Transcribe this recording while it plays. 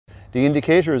the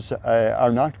indicators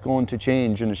are not going to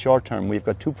change in the short term. We've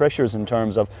got two pressures in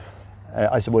terms of,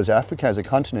 I suppose, Africa as a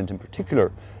continent in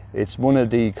particular. It's one of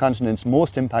the continents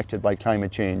most impacted by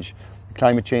climate change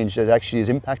that actually is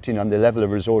impacting on the level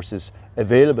of resources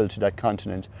available to that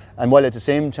continent. And while at the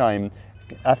same time,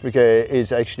 Africa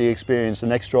is actually experiencing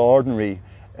an extraordinary,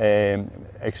 I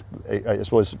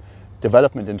suppose,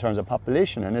 development in terms of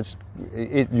population. And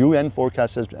UN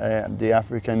forecasts that the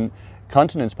African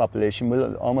continent's population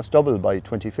will almost double by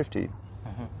 2050.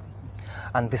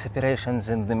 And these operations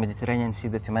in the Mediterranean Sea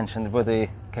that you mentioned, were they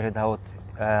carried out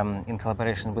in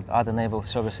collaboration with other naval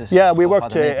services? Yeah, we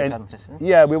worked.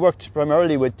 We worked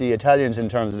primarily with the Italians in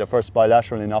terms of the first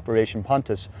bilateral in Operation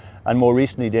Pontus, and more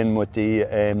recently then with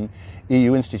the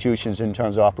EU institutions in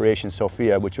terms of Operation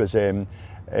Sophia, which was an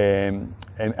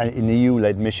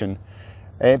EU-led mission.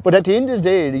 But at the end of the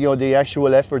day, the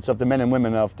actual efforts of the men and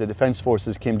women of the defence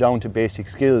forces came down to basic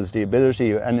skills, the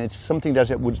ability, and it's something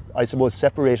that would, I suppose,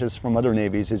 separate us from other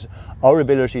navies, is our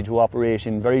ability to operate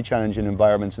in very challenging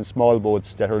environments in small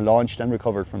boats that are launched and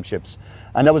recovered from ships.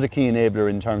 And that was a key enabler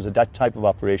in terms of that type of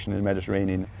operation in the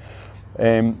Mediterranean.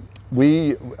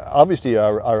 We obviously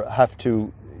have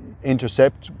to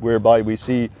intercept, whereby we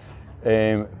see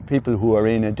people who are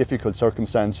in a difficult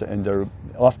circumstance, and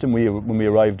often when we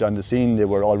arrived on the scene, they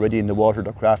were already in the water,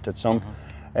 the craft had sunk.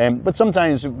 But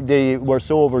sometimes they were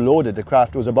so overloaded, the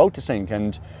craft was about to sink,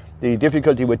 and the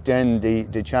difficulty with then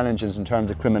the challenges in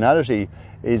terms of criminality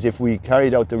is if we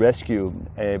carried out the rescue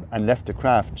and left the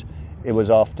craft, it was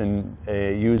often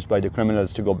used by the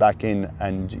criminals to go back in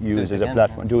and use as a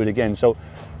platform, do it again. So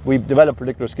we've developed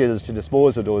particular skills to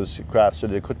dispose of those crafts so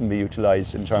they couldn't be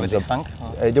utilised in terms of... Were they sunk?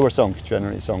 They were sunk,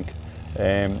 generally sunk.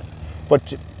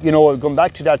 But, going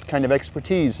back to that kind of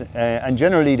expertise, and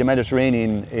generally the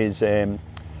Mediterranean is,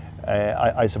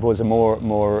 I suppose, a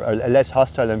less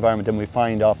hostile environment than we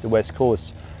find off the west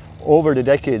coast. Over the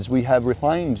decades, we have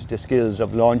refined the skills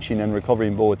of launching and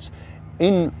recovering boats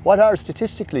in what are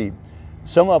statistically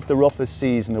some of the roughest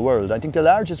seas in the world. I think the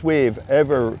largest wave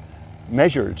ever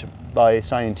measured by a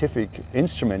scientific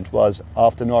instrument was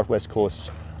off the northwest coast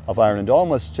of Ireland,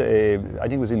 almost, I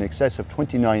think it was in excess of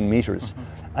 29 metres.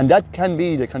 And that can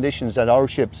be the conditions that our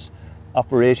ships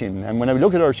operate in. And when I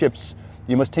look at our ships,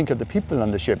 you must think of the people on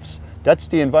the ships. That's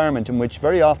the environment in which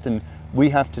very often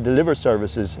we have to deliver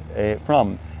services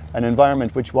from. An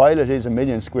environment which, while it is 1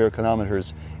 million square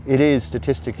kilometres, it is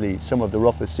statistically some of the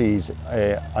roughest seas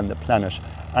on the planet.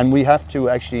 And we have to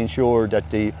actually ensure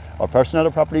that our personnel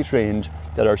are properly trained,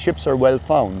 that our ships are well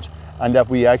found, and that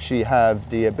we actually have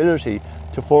the ability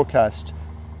to forecast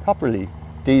properly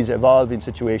these evolving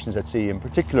situations at sea, in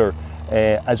particular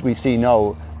as we see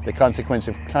now the consequence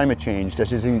of climate change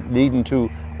that is leading to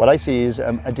what I see is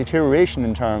a deterioration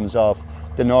in terms of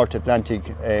the North Atlantic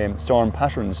storm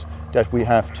patterns that we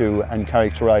have to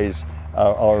characterise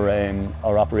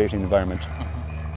our operating environment.